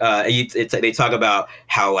got that. They talk about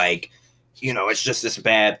how, like, it's just this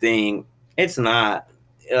bad thing. It's not.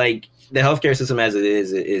 Like, the healthcare system as it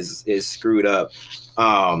is screwed up.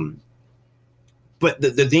 but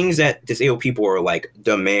the things that disabled people are like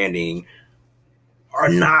demanding are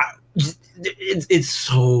not. It's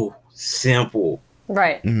so simple.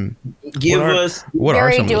 Right. Give us what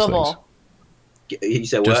Very are some doable. of those things? You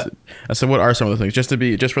said Just, what? I said, what are some of the things?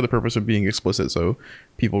 Just for the purpose of being explicit, so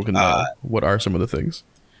people can know. What are some of the things?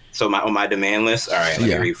 So on my demand list. All right, let me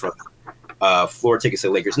Yeah. read from floor tickets to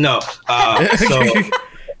Lakers. No, so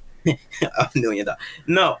 $1 million.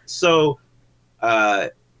 No, so oh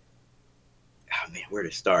man, where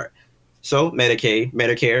to start? So Medicaid,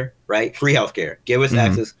 Medicare, right? Free healthcare. Give us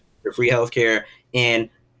access to free healthcare and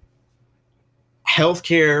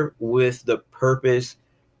healthcare with the purpose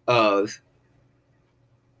of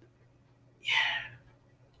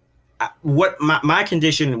what my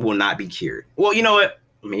condition will not be cured. Well, you know what?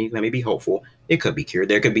 Let me be hopeful. It could be cured.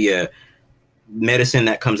 There could be a medicine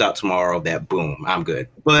that comes out tomorrow that boom, I'm good.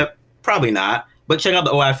 But probably not. But check out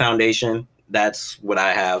the OI Foundation. That's what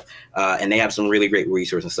I have. And they have some really great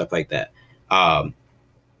resources and stuff like that.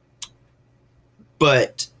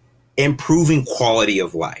 But improving quality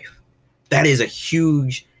of life. That is a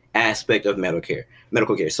huge aspect of medical care.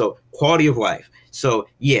 So quality of life. So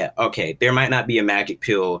yeah, okay, there might not be a magic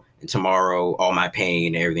pill and tomorrow all my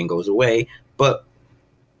pain and everything goes away, but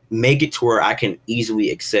make it to where I can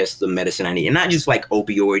easily access the medicine I need. And not just like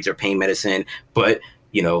opioids or pain medicine, but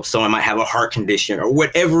someone might have a heart condition or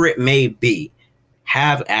whatever it may be.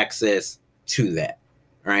 Have access to that,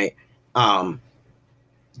 right?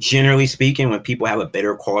 Generally speaking, when people have a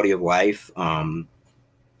better quality of life,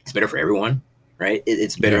 it's better for everyone. Right,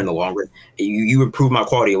 it's better in the long run. You improve my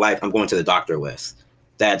quality of life, I'm going to the doctor less.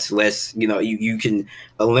 That's less. You can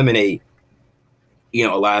eliminate. A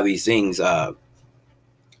lot of these things.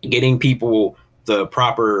 Getting people the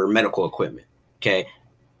proper medical equipment. Okay,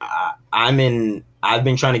 I've been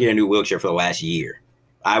trying to get a new wheelchair for the last year.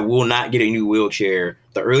 I will not get a new wheelchair.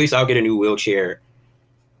 The earliest I'll get a new wheelchair.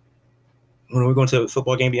 When are we going to a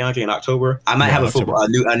football game, DeAndre, in October? I might have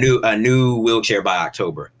a new wheelchair by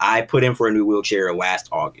October. I put in for a new wheelchair last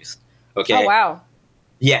August. Okay. Oh wow.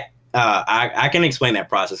 Yeah. I can explain that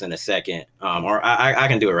process in a second. Or I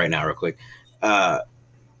can do it right now real quick.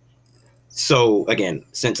 So again,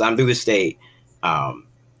 since I'm through the state,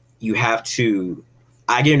 you have to.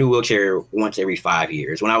 I get a new wheelchair once every 5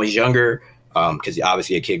 years. When I was younger, because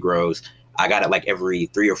obviously a kid grows, I got it like every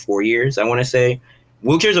 3 or 4 years. I want to say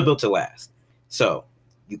wheelchairs are built to last. So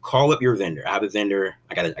you call up your vendor. I have a vendor.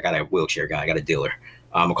 I got a wheelchair guy. I got a dealer.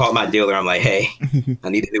 I call up my dealer. I'm like, hey, I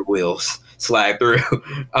need the new wheels. Slide through.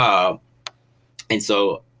 And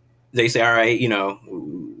so they say, all right,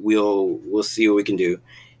 we'll see what we can do.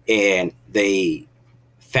 And they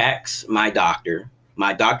fax my doctor.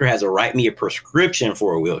 My doctor has to write me a prescription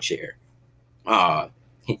for a wheelchair. Yeah.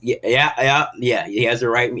 He has to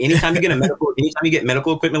write me. Anytime you get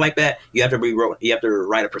medical equipment like that, you have to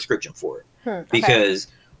write a prescription for it. Because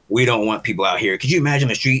we don't want people out here. Could you imagine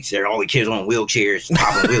the streets? There are all the kids on wheelchairs,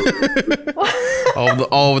 popping wheels.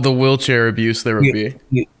 all the wheelchair abuse there would be.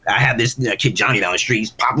 I had this kid Johnny down the streets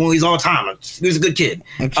popping wheelies all the time. He was a good kid.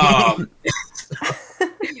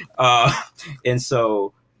 And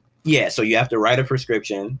so, yeah. So you have to write a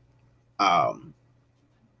prescription. Medicaid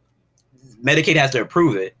has to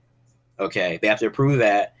approve it. Okay, they have to approve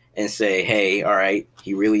that and say, hey, all right,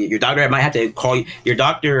 your doctor might have to call you. Your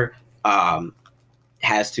doctor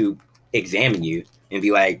has to examine you and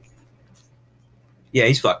be like, yeah,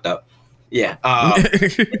 he's fucked up. Yeah.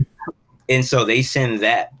 And so they send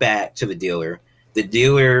that back to the dealer. The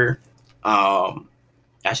dealer, I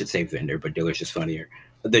should say vendor, but dealer's just funnier.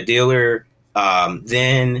 The dealer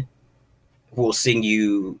then will send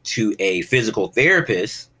you to a physical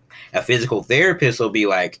therapist. A physical therapist will be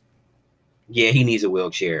like, yeah, he needs a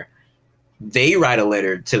wheelchair. They write a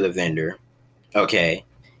letter to the vendor. Okay.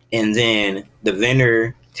 And then the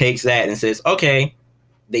vendor takes that and says, okay,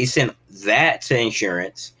 they send that to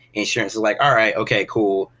insurance. Insurance is like, all right, okay,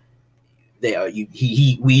 cool.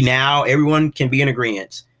 We now, everyone can be in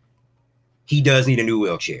agreement. He does need a new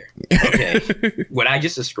wheelchair. Okay. What I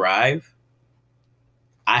just described,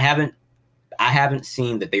 I haven't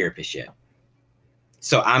seen the therapist yet.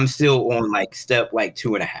 So I'm still on like step like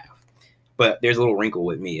 2.5. But there's a little wrinkle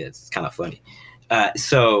with me. It's kind of funny.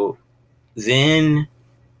 So then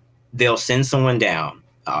they'll send someone down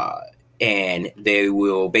and they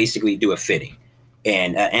will basically do a fitting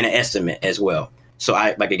and an estimate as well. So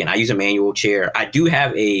I use a manual chair. I do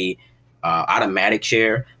have a automatic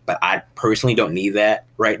chair, but I personally don't need that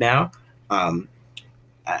right now.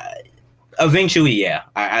 Eventually, yeah.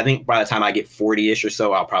 I think by the time I get 40-ish or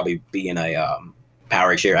so, I'll probably be in a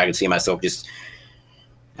power chair. I can see myself just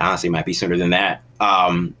honestly might be sooner than that.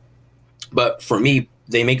 But for me,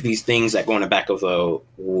 they make these things that go in the back of a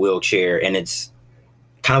wheelchair, and it's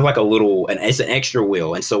kind of like a little, and it's an extra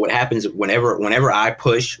wheel. And so what happens whenever I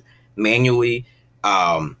push manually,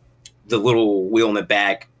 the little wheel in the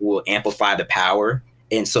back will amplify the power,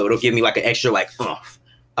 and so it'll give me like an extra like oomph.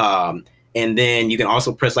 And then you can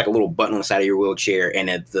also press like a little button on the side of your wheelchair, and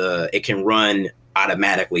it can run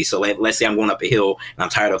automatically. So let's say I'm going up a hill and I'm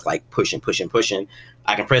tired of like pushing.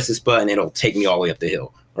 I can press this button, it'll take me all the way up the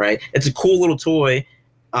hill. Right? It's a cool little toy.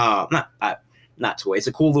 Not toy. It's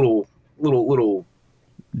a cool little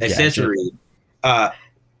accessory. That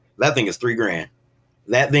thing is $3,000.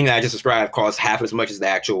 That thing that I just described costs half as much as the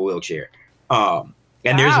actual wheelchair. And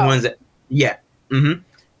there's ones that, yeah. Mm-hmm.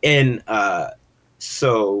 And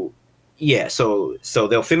so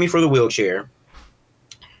they'll fit me for the wheelchair.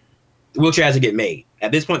 The wheelchair has to get made.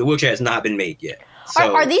 At this point, the wheelchair has not been made yet.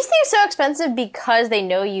 So, are these things so expensive because they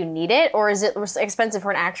know you need it, or is it expensive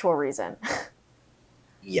for an actual reason?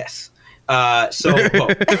 Yes. So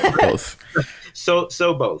both.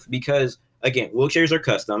 So both, because again, wheelchairs are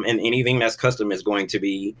custom, and anything that's custom is going to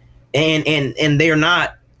be, and they are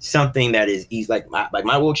not something that is easy. Like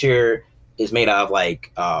my wheelchair is made out of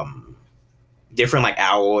like different like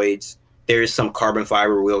alloys. There's some carbon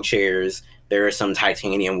fiber wheelchairs. There are some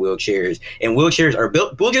titanium wheelchairs, and wheelchairs are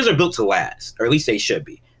built to last, or at least they should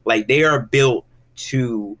be. Like they are built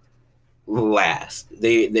to last.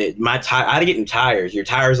 I had to get new tires. Your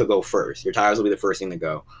tires will go first. Your tires will be the first thing to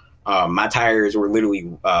go. My tires were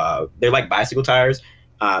literally they're like bicycle tires,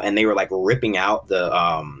 and they were like ripping out.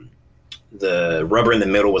 The rubber in the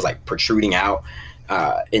middle was like protruding out,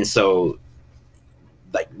 and so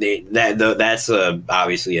like that's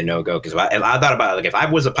obviously a no go, because if I thought about it, like if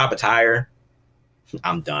I was to pop a tire,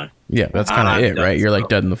 I'm done. Yeah, that's kind of it, right? You're like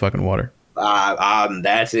dead in the fucking water.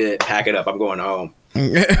 That's it. Pack it up. I'm going home.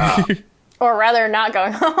 Or rather, not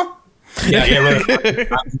going home. Yeah.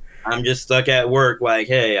 I'm just stuck at work. Like,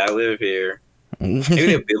 hey, I live here. Maybe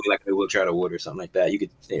they'll build me like a wheelchair out of wood or something like that. You could,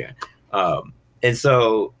 yeah. And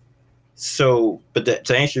so, but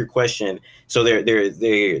to answer your question, so they're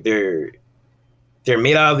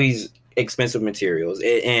made out of these expensive materials,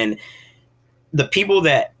 and the people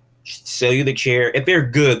that sell you the chair, if they're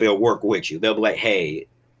good, they'll work with you. They'll be like, hey,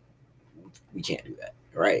 we can't do that,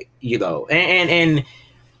 right? You know, and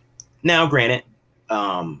now granted,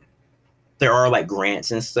 there are like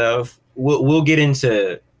grants and stuff. We'll get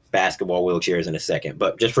into basketball wheelchairs in a second,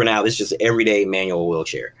 but just for now, this is just an everyday manual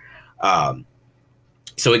wheelchair.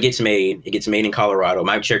 So it gets made in Colorado.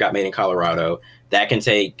 My chair got made in Colorado. That can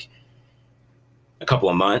take a couple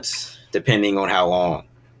of months, depending on how long.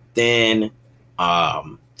 Then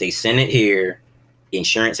they send it here.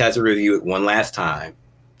 Insurance has to review it one last time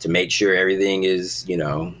to make sure everything is,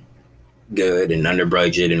 good and under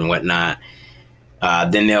budget and whatnot.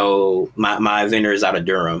 Then my vendor is out of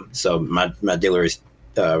Durham, so my vendor is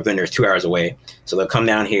 2 hours away. So they'll come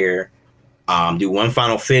down here, do one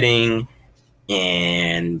final fitting,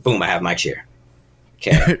 and boom, I have my chair.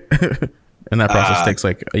 Okay. And that process takes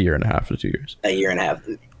like a year and a half to 2 years. A year and a half.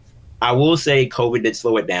 I will say COVID did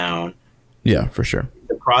slow it down. Yeah, for sure.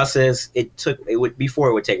 The process, before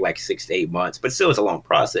it would take like 6 to 8 months, but still it's a long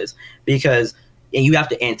process because you have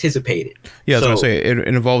to anticipate it. Yeah, I was gonna say it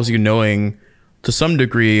involves you knowing to some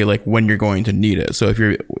degree like when you're going to need it. So if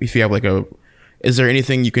you have like is there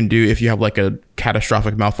anything you can do if you have like a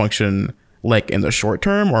catastrophic malfunction like in the short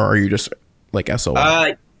term, or are you just like SOL?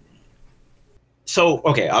 So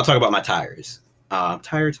okay, I'll talk about my tires.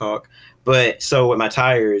 Tire talk. But so with my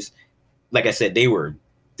tires, like I said, they were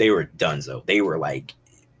donezo. They were like,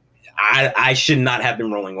 I should not have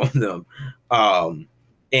been rolling on them.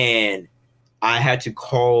 And I had to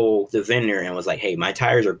call the vendor and was like, hey, my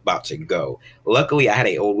tires are about to go. Luckily, I had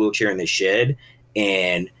an old wheelchair in the shed,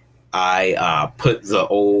 and I put the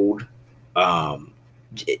old, and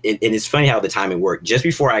it's funny how the timing worked. Just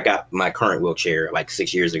before I got my current wheelchair, like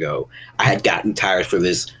 6 years ago, I had gotten tires for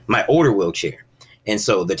my older wheelchair. And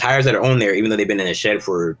so the tires that are on there, even though they've been in the shed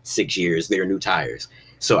for 6 years, they're new tires.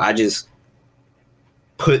 So I just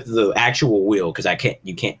put the actual wheel, because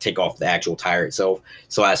you can't take off the actual tire itself.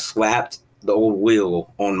 So I slapped the old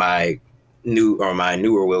wheel on my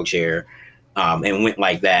newer wheelchair, and went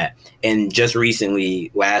like that. And just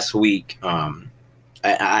recently, last week,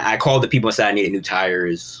 I called the people and said I needed new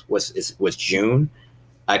tires. Was June?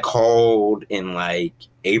 I called in like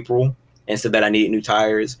April and said that I needed new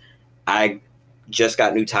tires. I just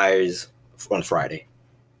got new tires on Friday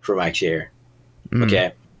for my chair.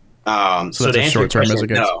 Okay. So that's as short term as it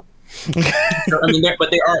gets. No. I mean,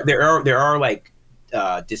 but there are like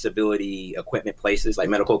disability equipment places, like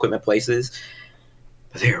medical equipment places,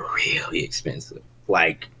 but they're really expensive.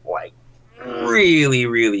 Like really really,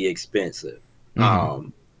 really expensive.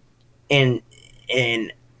 And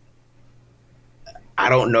I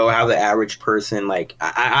don't know how the average person, like,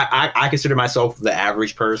 I consider myself the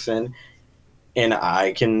average person, and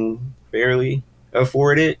I can barely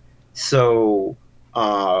afford it. So,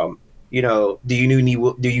 you know, do you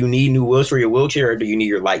need new wheels for your wheelchair, or do you need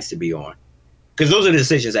your lights to be on? Because those are the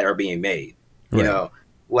decisions that are being made. You know,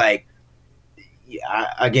 like,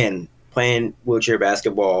 again, playing wheelchair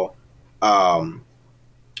basketball,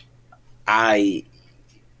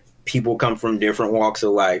 people come from different walks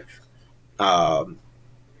of life.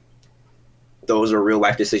 Those are real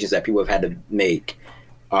life decisions that people have had to make.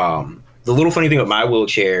 The little funny thing with my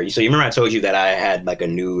wheelchair, so you remember I told you that I had like a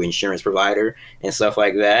new insurance provider and stuff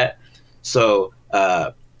like that. So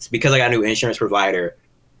it's because I got a new insurance provider,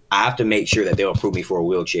 I have to make sure that they'll approve me for a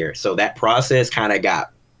wheelchair. So that process kind of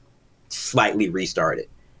got slightly restarted.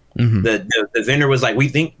 The vendor was like, we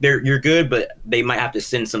think you're good, but they might have to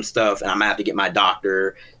send some stuff, and I might have to get my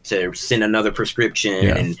doctor to send another prescription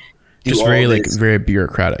and do just all very this. like very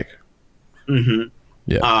bureaucratic. But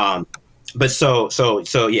so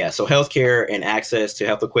healthcare and access to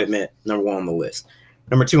health equipment, number one on the list.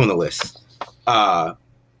 Number two on the list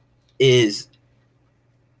is,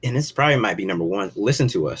 and this probably might be number one, listen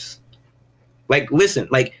to us. Like, listen,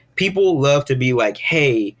 like, people love to be like,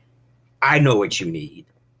 hey, I know what you need.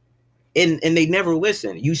 And they never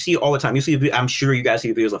listen. You see it all the time. You see, I'm sure you guys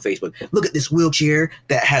see the videos on Facebook. Look at this wheelchair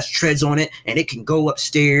that has treads on it, and it can go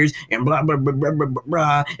upstairs and blah blah blah blah blah blah,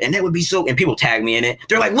 blah, and that would be so. And people tag me in it.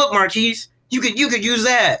 They're like, "Look, Marquise, you could use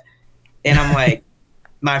that." And I'm like,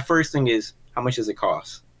 my first thing is, how much does it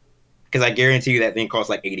cost? Because I guarantee you that thing costs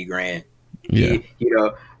like 80 grand. Yeah, you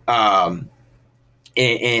know,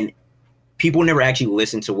 and people never actually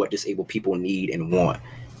listen to what disabled people need and want.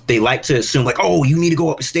 They like to assume like, oh, you need to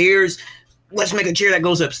go upstairs. Let's make a chair that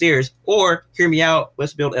goes upstairs. Or, hear me out,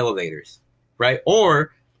 let's build elevators, right?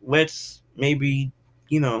 Or let's maybe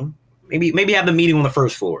have the meeting on the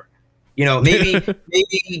first floor. You know, maybe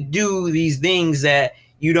do these things that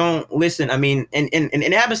you don't listen. I mean, and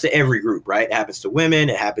it happens to every group, right? It happens to women.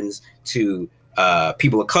 It happens to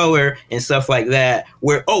people of color and stuff like that.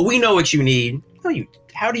 Where, oh, we know what you need. No,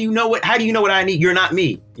 how do you know what I need? You're not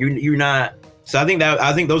me. You're not. So I think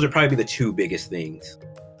those would probably be the two biggest things.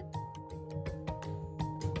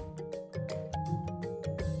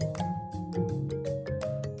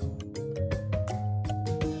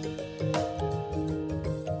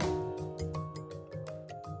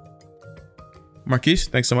 Marquise,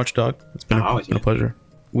 thanks so much, dog. It's been a pleasure.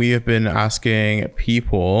 We have been asking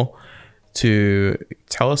people to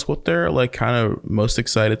tell us what they're like kind of most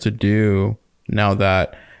excited to do now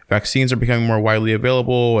that vaccines are becoming more widely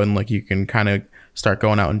available and like you can kind of start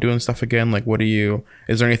going out and doing stuff again. Like,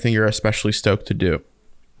 is there anything you're especially stoked to do?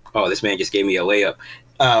 Oh, this man just gave me a layup.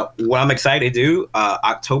 What I'm excited to do,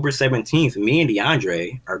 October 17th, me and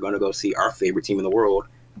DeAndre are going to go see our favorite team in the world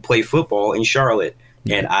play football in Charlotte.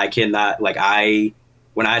 And I cannot, like,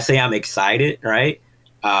 when I say I'm excited, right?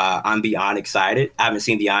 I'm beyond excited. I haven't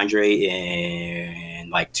seen DeAndre in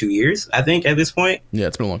like 2 years, I think, at this point. Yeah,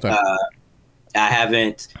 it's been a long time. I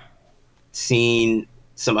haven't seen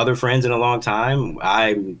some other friends in a long time.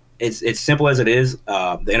 It's simple as it is.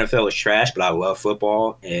 The NFL is trash, but I love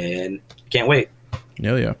football and can't wait.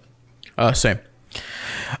 Yeah. Same.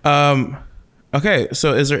 Okay,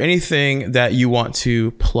 so is there anything that you want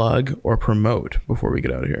to plug or promote before we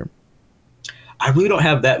get out of here? I really don't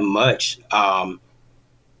have that much.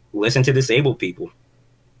 Listen to disabled people,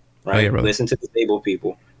 right? Oh, yeah, listen to disabled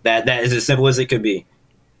people. That is as simple as it could be.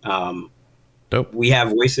 Dope. We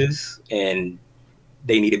have voices, and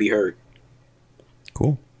they need to be heard.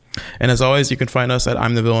 Cool. And as always, you can find us at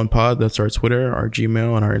I'm the Villain Pod. That's our Twitter, our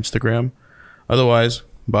Gmail, and our Instagram. Otherwise,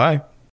 bye.